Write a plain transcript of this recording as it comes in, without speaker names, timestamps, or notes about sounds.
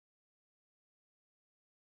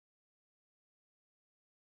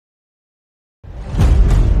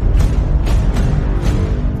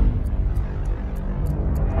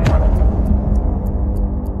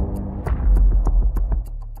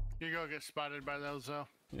get spotted by those though.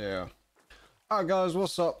 Yeah. Alright guys,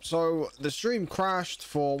 what's up? So the stream crashed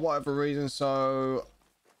for whatever reason, so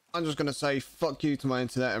I'm just gonna say fuck you to my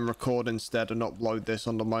internet and record instead and upload this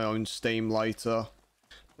onto my own Steam later.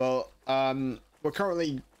 But we're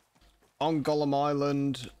currently on Gollum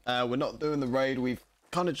Island. We're not doing the raid. We've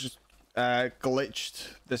kind of just glitched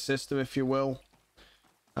the system, if you will,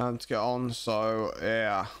 to get on. So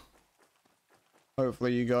yeah,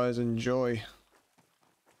 hopefully you guys enjoy.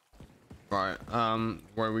 Right,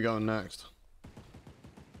 where are we going next?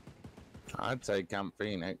 I'd say Camp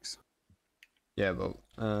Phoenix. Yeah, but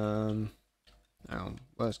hang on,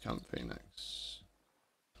 where's Camp Phoenix?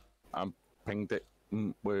 I pinged it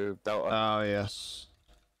with Delta. Oh yes.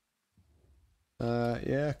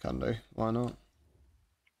 Yeah, can do. Why not?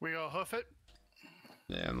 We go hoof it.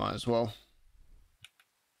 Yeah, might as well.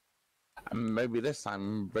 And maybe this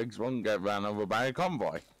time Briggs won't get ran over by a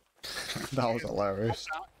convoy. That was hilarious.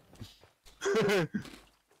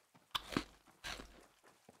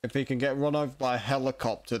 If he can get run over by a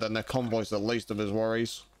helicopter, then the convoy's the least of his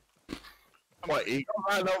worries. What, he got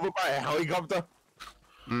ran over by a helicopter?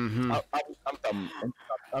 Mm-hmm. I'm done.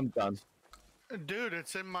 I'm done. Dude,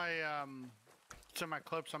 it's in my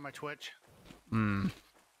clips on my Twitch. Mm.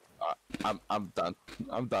 I'm done.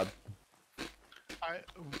 I'm done.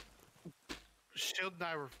 Shield and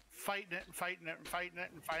I were fighting it, and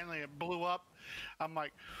finally it blew up. I'm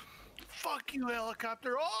like, fuck you,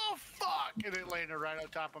 helicopter. Oh, fuck. And it landed right on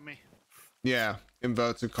top of me. Yeah,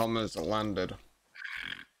 inverted commas, it landed.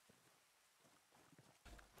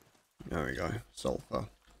 There we go. Sulfur.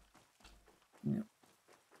 Yep.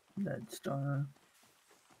 Dead star.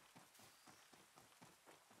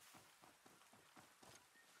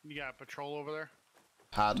 You got a patrol over there?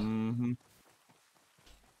 Had. Mm-hmm.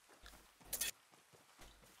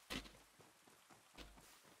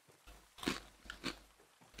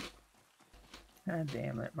 God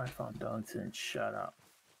damn it, my phone doesn't shut up.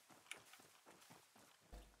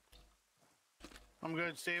 I'm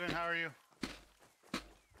good, Steven. How are you?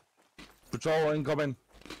 Patrol incoming.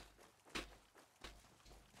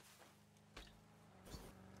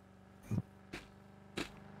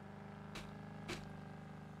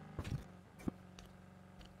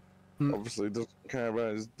 Obviously doesn't care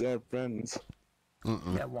about his dead friends.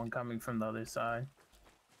 Got one coming from the other side.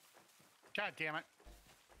 God damn it.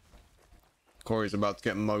 Corey's about to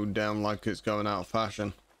get mowed down like it's going out of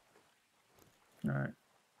fashion. Alright.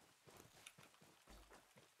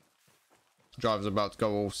 Driver's about to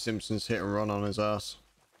go all Simpsons hit and run on his ass.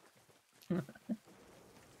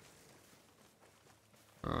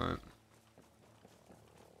 Alright.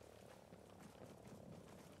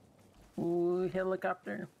 Ooh,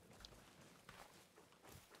 helicopter.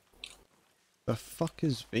 The fuck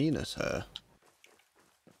is Venus hair?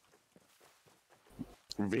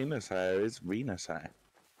 Venus hair is Venus hair.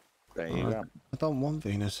 There you go. I don't want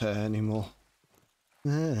Venus hair anymore.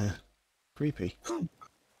 Yeah, creepy.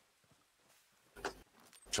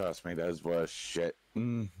 Trust me, there's worse shit.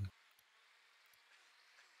 Mm.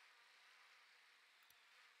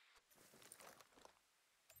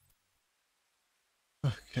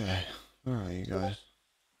 Okay, alright, you guys.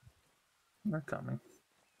 They're coming.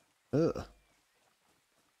 Ugh.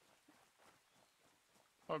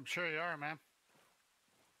 I'm sure you are, man.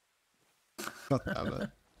 God damn it.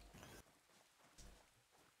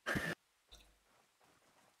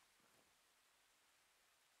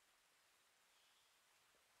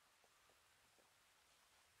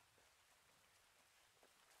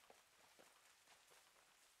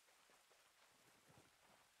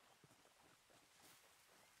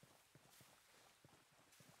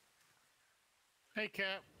 Hey,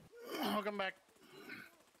 Cap. Welcome back.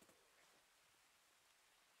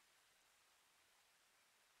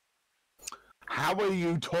 How are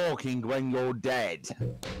you talking when you're dead?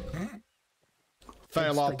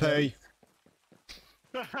 Fail RP.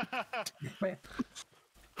 Wait.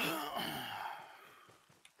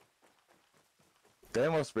 They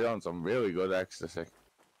must be on some really good ecstasy.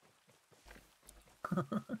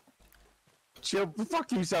 Chill, fuck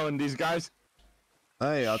you selling these guys.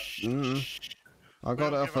 Hey, I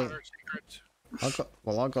got it off of... I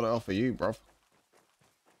got it off of you, bruv.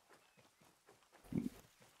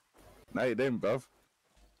 No, you didn't, bruv.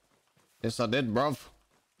 Yes, I did, bruv.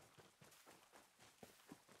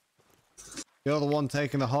 You're the one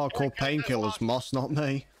taking the hardcore painkillers, Moss, not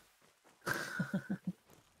me.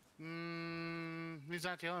 He's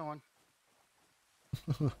not the only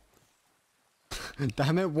one.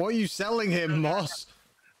 Damn it, what are you selling him, Moss?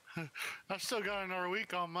 I've still got another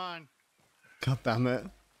week on mine. God damn it.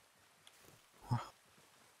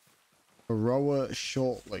 Aroa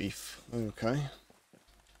Shortleaf. Okay.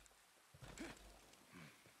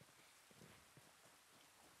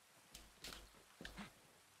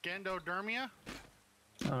 Scandodermia?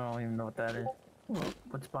 I don't even know what that is.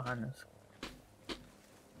 What's behind us?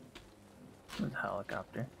 There's a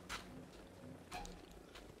helicopter.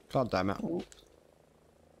 God damn it. Ooh.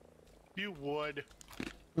 You would.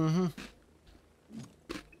 Mm-hmm.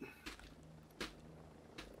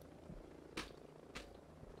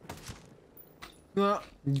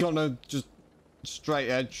 Gonna just straight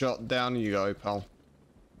headshot down you go, pal.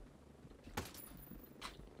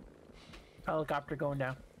 Helicopter going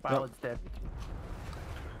down. Pilot's dead.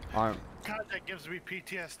 Alright. God, that gives me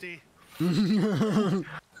PTSD.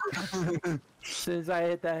 As soon as I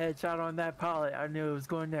hit that headshot on that pilot, I knew it was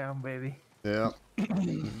going down, baby. Yeah.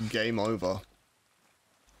 Game over.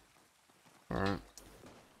 Alright.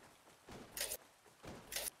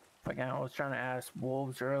 Fucking, I was trying to ask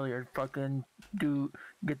Wolves earlier, fucking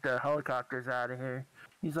get the helicopters out of here.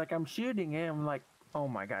 He's like, I'm shooting him. I'm like, oh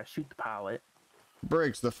my god, shoot the pilot.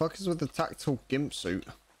 Briggs, the fuck is with the tactical gimp suit?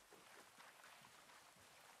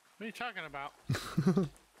 What are you talking about?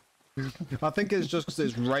 I think it's just because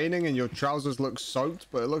it's raining and your trousers look soaked,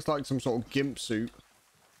 but it looks like some sort of gimp suit.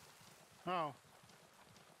 Oh.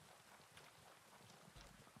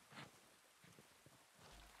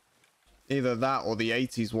 Either that or the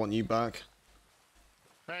 80s want you back.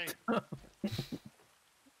 Hey. That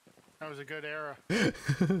was a good era.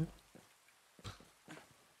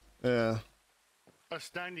 Yeah.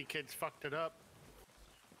 Us 90 kids fucked it up.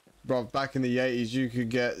 Bro, back in the 80s, you could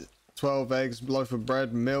get 12 eggs, loaf of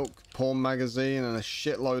bread, milk, porn magazine, and a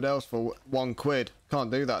shitload else for £1.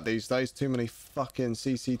 Can't do that these days. Too many fucking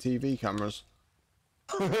CCTV cameras.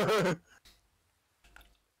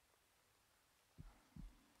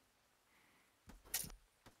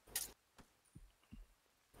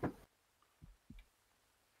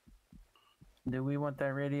 Do we want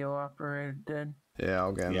that radio operator dead? Yeah,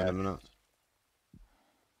 I'll get him in a minute.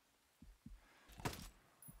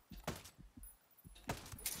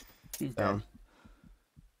 He's Down.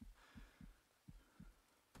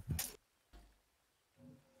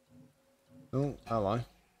 Oh, hello.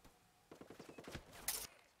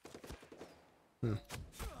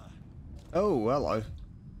 Oh, hello.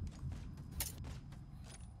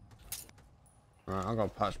 Right, I gotta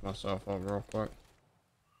patch myself up real quick.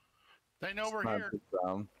 They know we're here.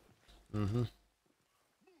 Down. Mm-hmm.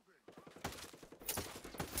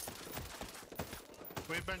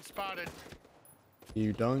 We've been spotted.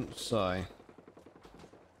 You don't say.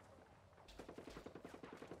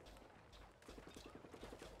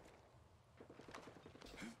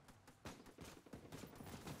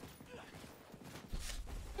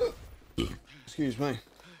 Excuse me.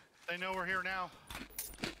 They know we're here now.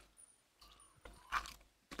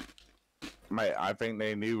 Mate, I think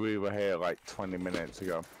they knew we were here like 20 minutes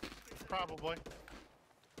ago. Probably.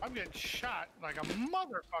 I'm getting shot like a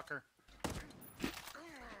motherfucker.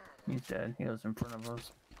 He's dead. He was in front of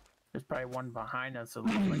us. There's probably one behind us, it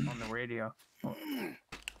looks like, on the radio. Oh.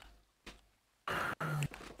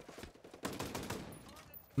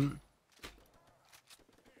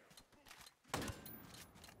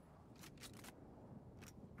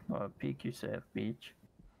 Oh, peek yourself, beach.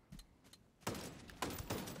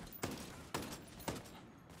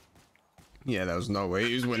 Yeah, there was no way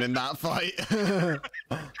he was winning that fight. Yeah,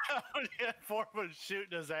 Ford was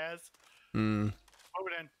shooting his ass. Hmm. Move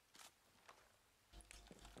it in.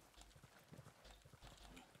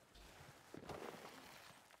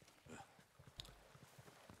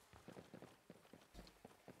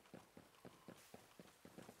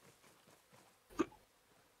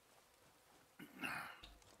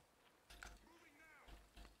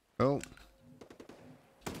 Oh.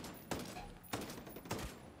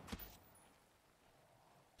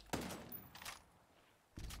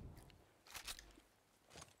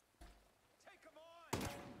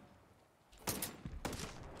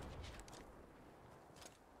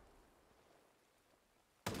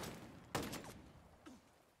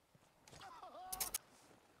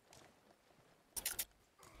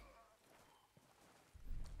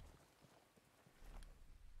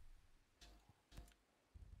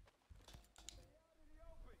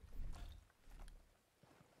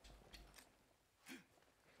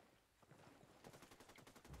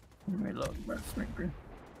 Reload, sniper.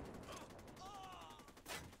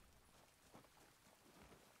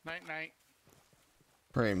 Night, night.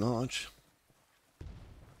 Pretty much.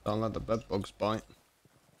 Don't let the bed bugs bite.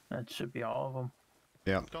 That should be all of them.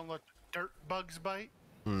 Yeah. Don't let the dirt bugs bite.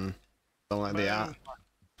 Hmm. Don't let Boom.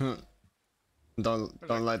 the don't There's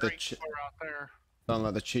a let the crate store out there. don't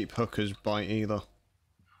let the cheap hookers bite either.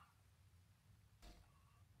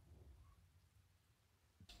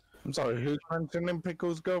 I'm sorry, who's mentioning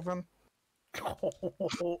Pickle's girlfriend?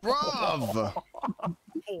 Bruv!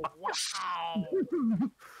 Oh, wow.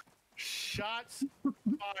 Shots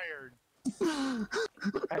fired.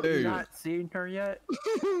 Have Dude. you not seen her yet?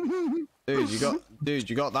 Dude,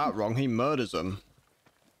 you got that wrong. He murders them.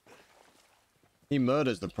 He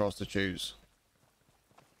murders the prostitutes.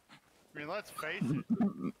 I mean, let's face it.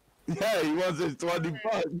 Yeah, he wants his 20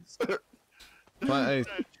 bucks. Hey. There's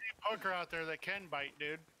a cheap hooker out there that can bite,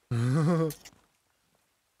 dude.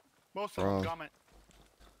 Most of them gummit.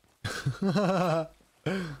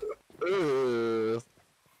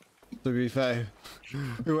 To be fair,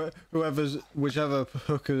 whichever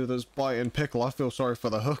hooker that's biting Pickle, I feel sorry for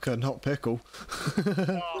the hooker, not Pickle.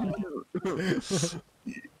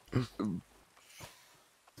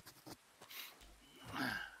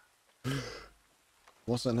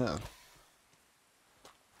 What's in here?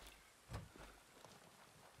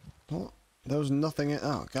 What? There was nothing in.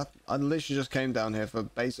 Oh god! I literally just came down here for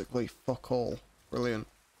basically fuck all. Brilliant.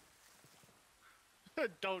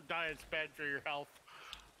 Don't die, it's bad for your health.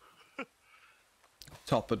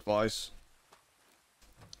 Top advice.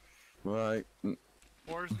 Right.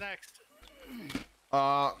 Where's next?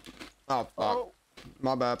 Oh fuck. Oh.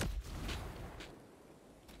 My bad.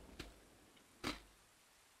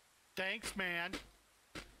 Thanks, man.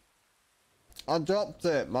 I dropped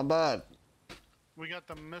it. My bad. We got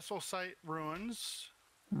the missile site ruins.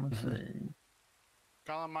 Let's see.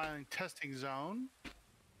 Golem Mining testing zone.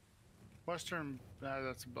 Western,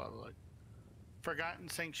 that's blah blah. Forgotten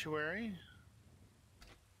Sanctuary.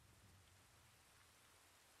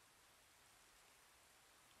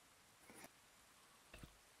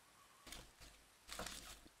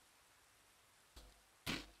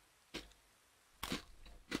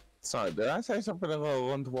 Sorry, did I say something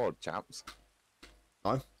about untoward, chaps?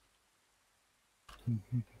 No.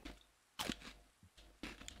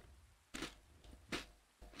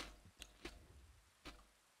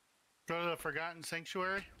 Go to the Forgotten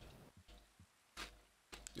Sanctuary.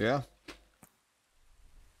 Yeah.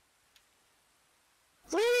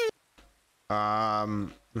 I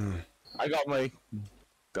got me.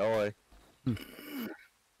 Don't worry.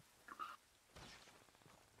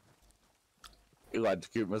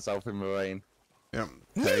 Electrocute myself in the rain. Yep.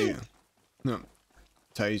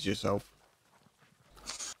 Tase yourself.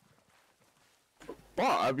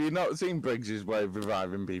 What? Have you not seen Briggs's way of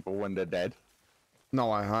reviving people when they're dead?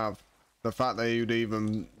 No, I have. The fact that you'd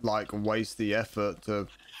even like waste the effort to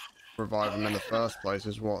revive them in the first place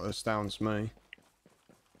is what astounds me.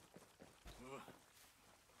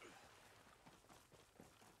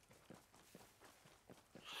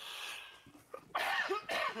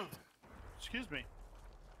 Excuse me.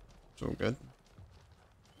 It's all good.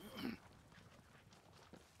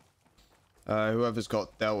 Whoever's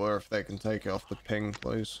got Delta, if they can take it off the ping,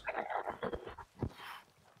 please.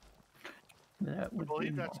 That I would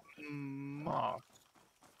believe be that's moth.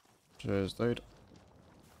 Cheers, dude.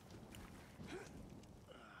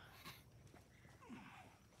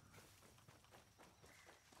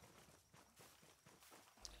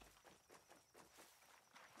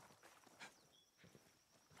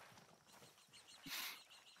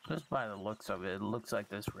 Just by the looks of it, it looks like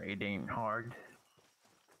this raid ain't hard.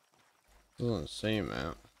 Doesn't seem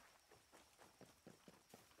it.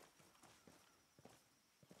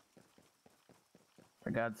 For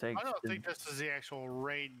God's sake. I don't think this is the actual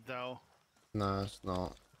raid, though. No, it's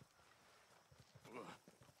not.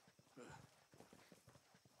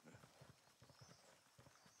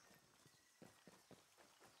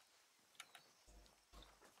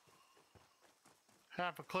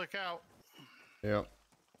 Half a click out. Yep.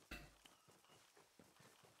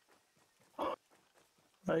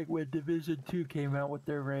 Like when Division 2 came out with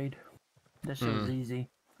their raid. That shit was easy.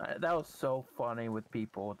 That was so funny with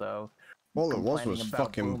people, though. All it was complaining about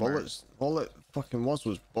fucking boomers. bullets. All it fucking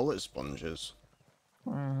was bullet sponges.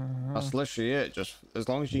 That's literally it. Just as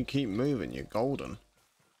long as you keep moving, you're golden.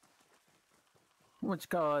 What's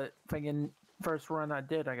called thinking first run I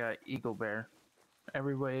did, I got Eagle Bear.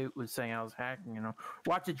 Everybody was saying I was hacking, you know.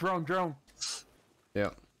 Watch it, drone.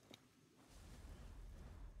 Yep.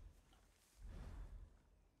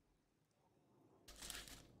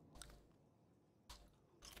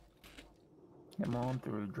 Come on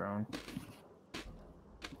through, drone.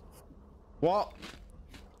 What?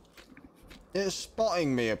 It's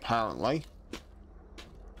spotting me apparently.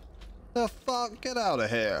 The fuck? Get out of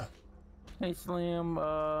here. Hey Slim,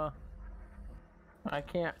 I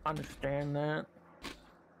can't understand that.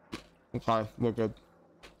 Okay, we're good.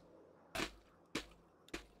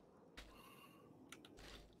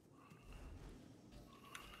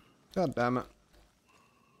 God damn it.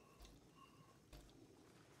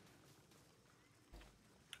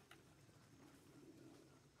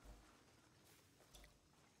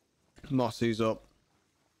 Mossy's up.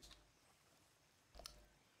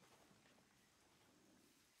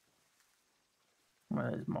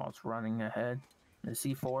 Well, is Moss running ahead? Is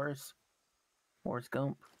he Forrest? Forrest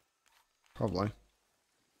Gump? Probably.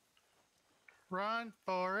 Run,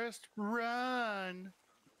 Forrest, run.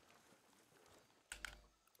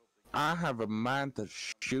 I have a mind to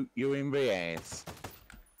shoot you in the ass.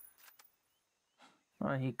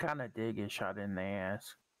 Well, he kind of did get shot in the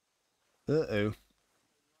ass. Uh-oh.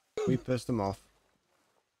 We pissed him off.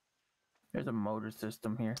 There's a motor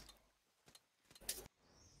system here.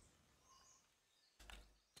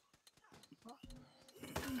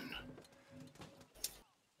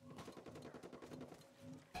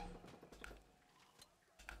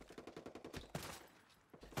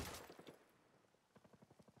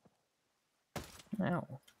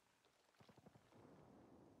 Ow.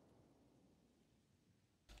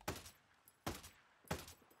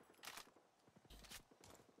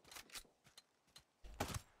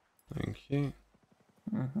 Thank you.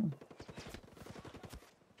 Mm-hmm.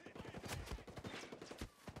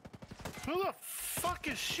 Who the fuck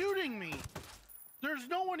is shooting me? There's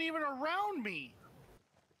no one even around me.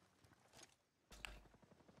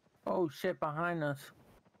 Oh shit, behind us.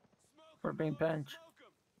 We're being pinched.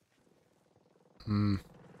 Hmm.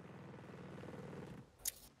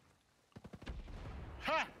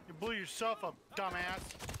 Ha! You blew yourself up, dumbass.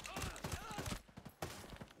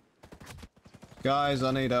 Guys,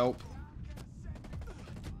 I need help.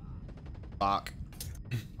 Fuck.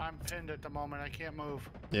 I'm pinned at the moment. I can't move.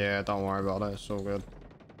 Yeah, don't worry about it. It's all good.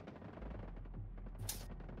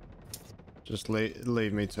 Just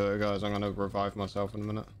leave me to it, guys. I'm gonna revive myself in a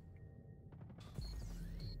minute.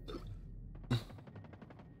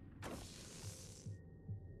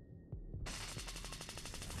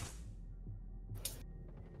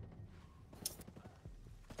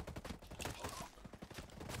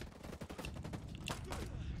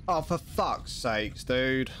 Oh, for fuck's sakes,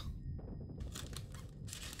 dude.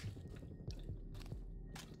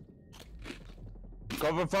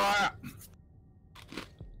 Cover fire!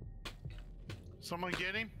 Someone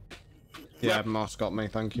get him? Yeah, Yep. Moss got me,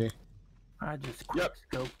 thank you. I just quick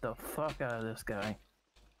scoped the fuck out of this guy.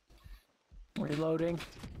 Reloading.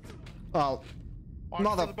 Oh, Watch for the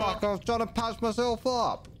motherfucker, I ball. was trying to patch myself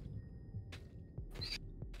up.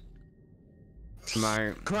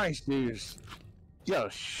 Mate, Christ, dude. Yo,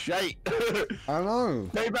 shite. I know.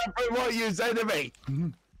 Pay back for what you said to me.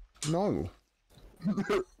 No.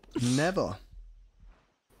 Never.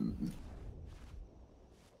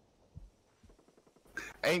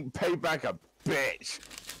 Ain't payback a bitch.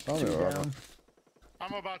 Oh, Two you're right. down.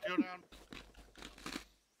 I'm about to go down.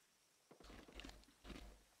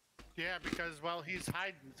 Yeah, because, well, he's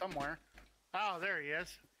hiding somewhere. Oh, there he is.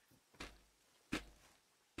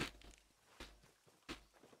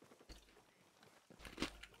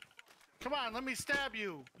 Come on, let me stab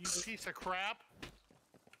you, you piece of crap.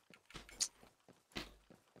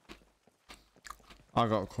 I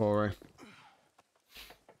got Corey.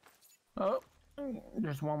 Oh,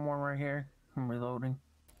 there's one more right here. I'm reloading.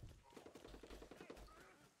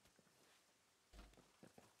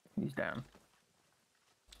 He's down.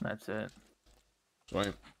 That's it.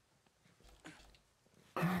 Sweet.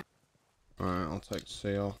 Alright, I'll take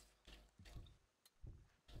seal.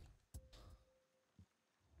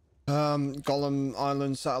 Gollum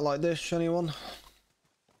Island satellite dish, anyone?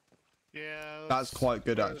 Yeah. That's quite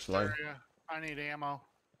good, go to this actually. area. I need ammo,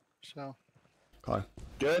 so. Okay.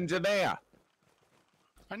 Good engineer.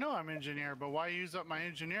 I know I'm engineer, but why use up my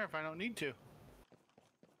engineer if I don't need to?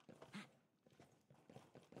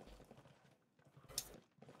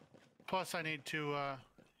 Plus, I need to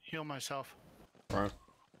heal myself. Right.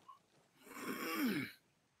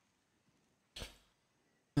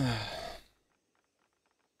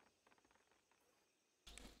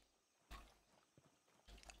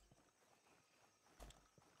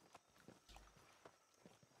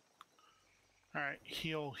 All right,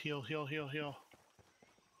 heal, heal, heal, heal, heal.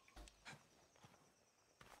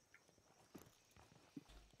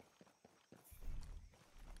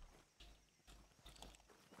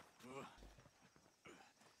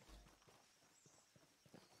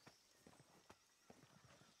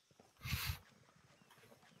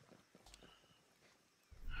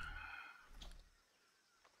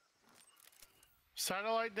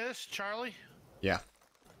 Satellite dish, Charlie. Yeah.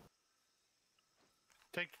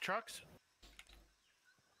 Take the trucks.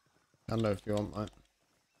 I know if you want, mate.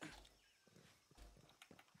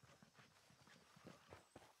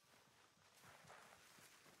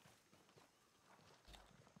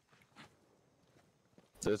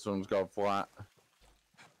 This one's got flat.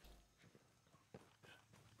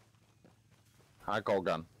 I got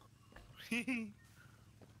gun.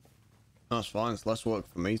 That's fine. It's less work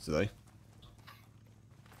for me today.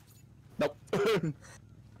 Nope.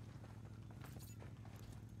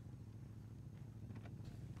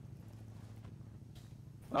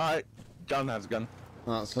 Alright, John has a gun.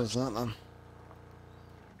 That says that then.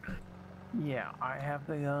 Yeah, I have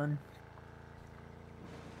the gun.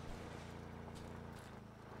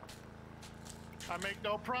 I make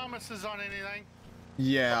no promises on anything.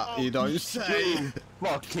 Yeah, Uh-oh. you don't say. You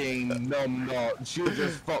fucking numbnuts. You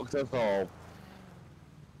just fucked us all.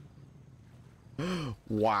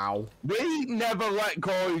 Wow. We never let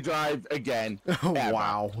Corey drive again. Ever.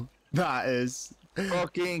 Wow. That is.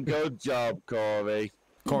 Fucking good job, Corey.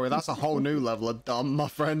 Corey, that's a whole new level of dumb, my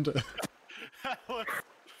friend.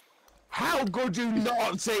 How could you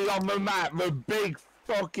not see on the map the big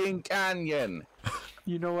fucking canyon?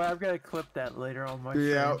 You know what? I've got to clip that later on my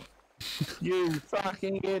Yeah. stream. You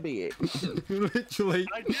fucking idiot. Literally.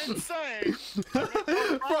 I did say.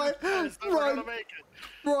 Right, Gonna make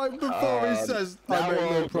it. right before he says, I Now make we're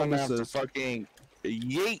no all gonna have to promises. fucking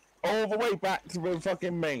yeet all the way back to the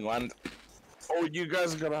fucking mainland. Or you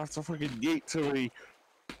guys are gonna have to fucking yeet to the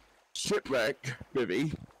shipwreck,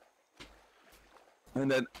 Bibby. And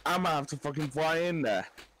then I'm gonna have to fucking fly in there.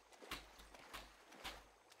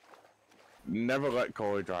 Never let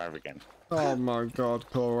Corey drive again. Oh my god,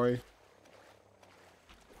 Corey.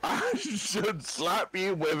 I should slap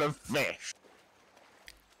you with a fish.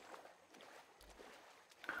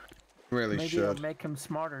 Really Maybe should. it'll make him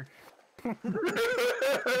smarter.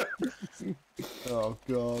 Oh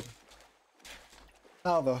god.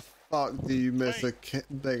 How the fuck do you miss a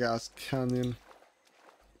big ass canyon?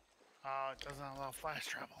 Oh, it doesn't allow flash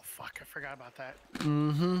travel. Fuck, I forgot about that.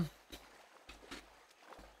 Mm-hmm.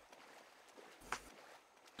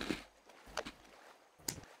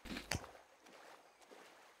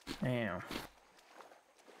 Damn.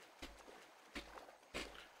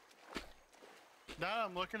 Now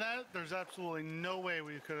I'm looking at it, there's absolutely no way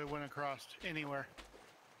we could have went across anywhere.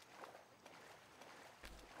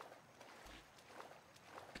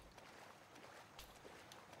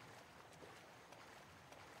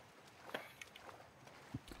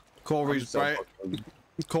 Corey's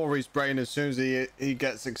brain, as soon as he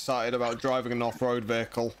gets excited about driving an off-road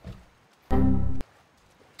vehicle.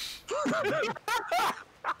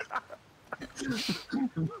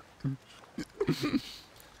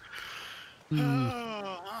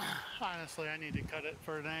 Honestly, I need to cut it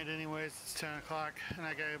for tonight anyways. It's 10 o'clock and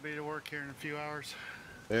I gotta be to work here in a few hours.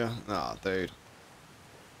 Yeah? Nah, dude.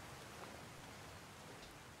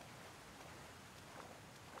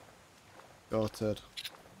 Gutted.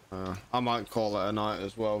 I might call it a night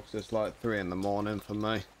as well, because it's like 3 in the morning for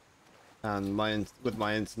me. And with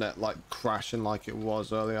my internet like crashing like it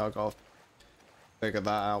was earlier, I gotta figure that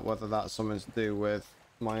out, whether that's something to do with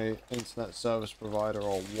my internet service provider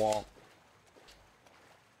or what.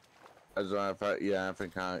 As a matter of fact, yeah, I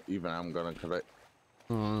think I'm gonna cut it.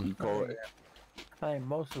 You call it. Hey,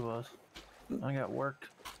 most of us. I got work.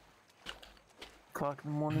 O'clock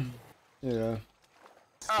in the morning. Yeah.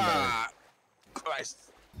 Ah, Christ!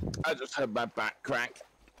 I just had my back crack.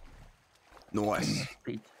 Nice.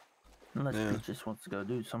 Pete. Unless Yeah. Pete just wants to go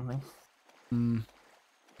do something. Hmm.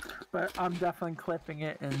 But I'm definitely clipping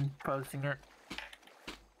it and posting it.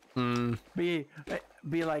 Hmm. Be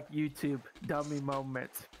like YouTube dummy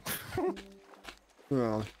moments.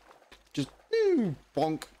 Well, just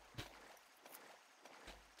bonk.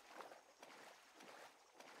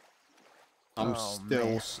 I'm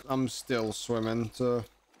still swimming to.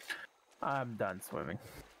 I'm done swimming.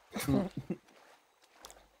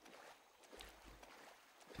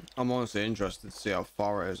 I'm honestly interested to see how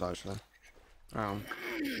far it is actually.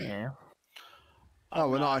 Yeah. Oh,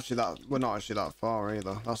 we're not actually that far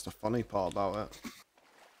either. That's the funny part about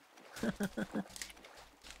it.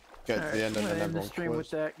 Get to the end and then I'm gonna end the everyone stream with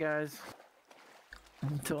quits. that, guys.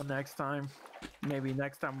 Until next time. Maybe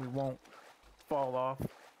next time we won't fall off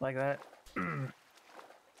like that. Hmm.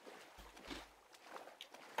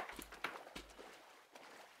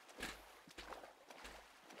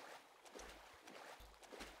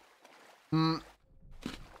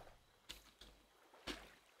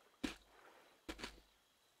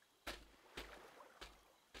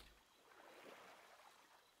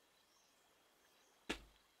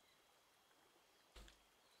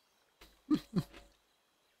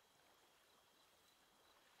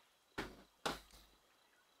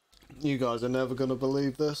 You guys are never gonna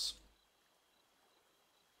believe this.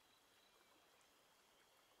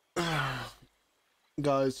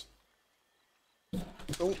 Guys.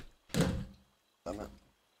 Oh. Damn it.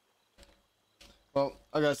 Well,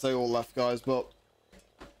 I guess they all left, guys, but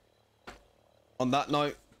on that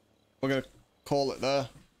note, we're gonna call it there.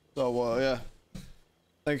 So yeah,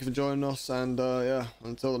 thank you for joining us, and yeah,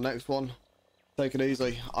 until the next one, take it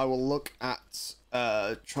easy. I will look at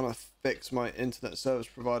trying to fix my internet service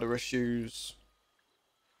provider issues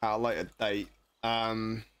at a later date.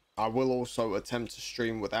 I will also attempt to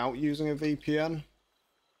stream without using a VPN.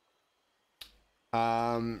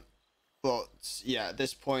 But yeah, at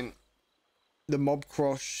this point, the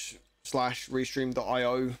mobcrush /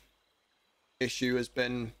 restream.io issue has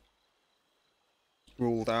been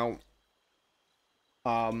ruled out.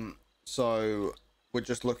 So we're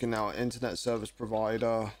just looking now at internet service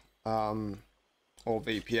provider or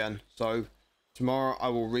VPN. So tomorrow I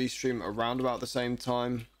will restream around about the same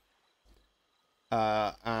time,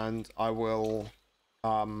 and I will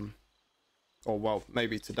or well,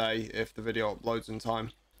 maybe today if the video uploads in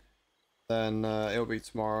time, then it'll be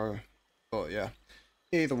tomorrow. But yeah,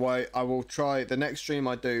 either way, I will try the next stream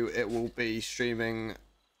I do, it will be streaming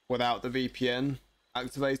without the VPN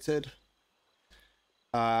activated,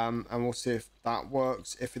 and we'll see if that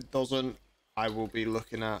works. If it doesn't, I will be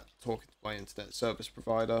looking at talking to my internet service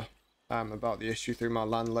provider about the issue through my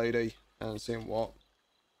landlady and seeing what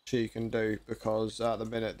she can do, because at the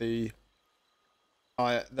minute the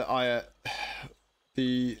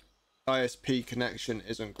ISP connection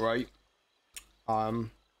isn't great, and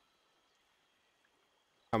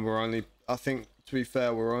we're only, I think to be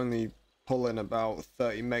fair, we're only pulling about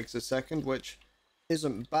 30 megs a second, which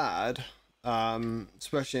isn't bad,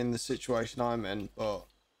 especially in the situation I'm in, but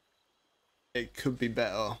it could be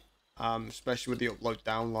better, especially with the upload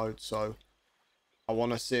download. So I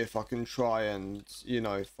want to see if I can try and, you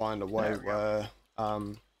know, find a way where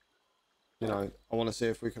you know, I want to see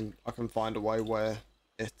if I can find a way where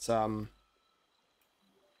it the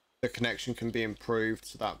connection can be improved,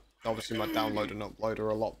 so that obviously my download and upload are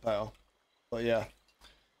a lot better. But yeah,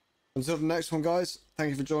 until the next one, guys,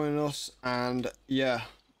 thank you for joining us, and yeah,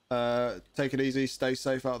 take it easy, stay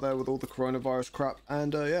safe out there with all the coronavirus crap,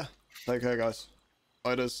 and yeah, take care, guys.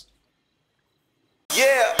 Laters.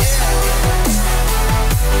 Yeah.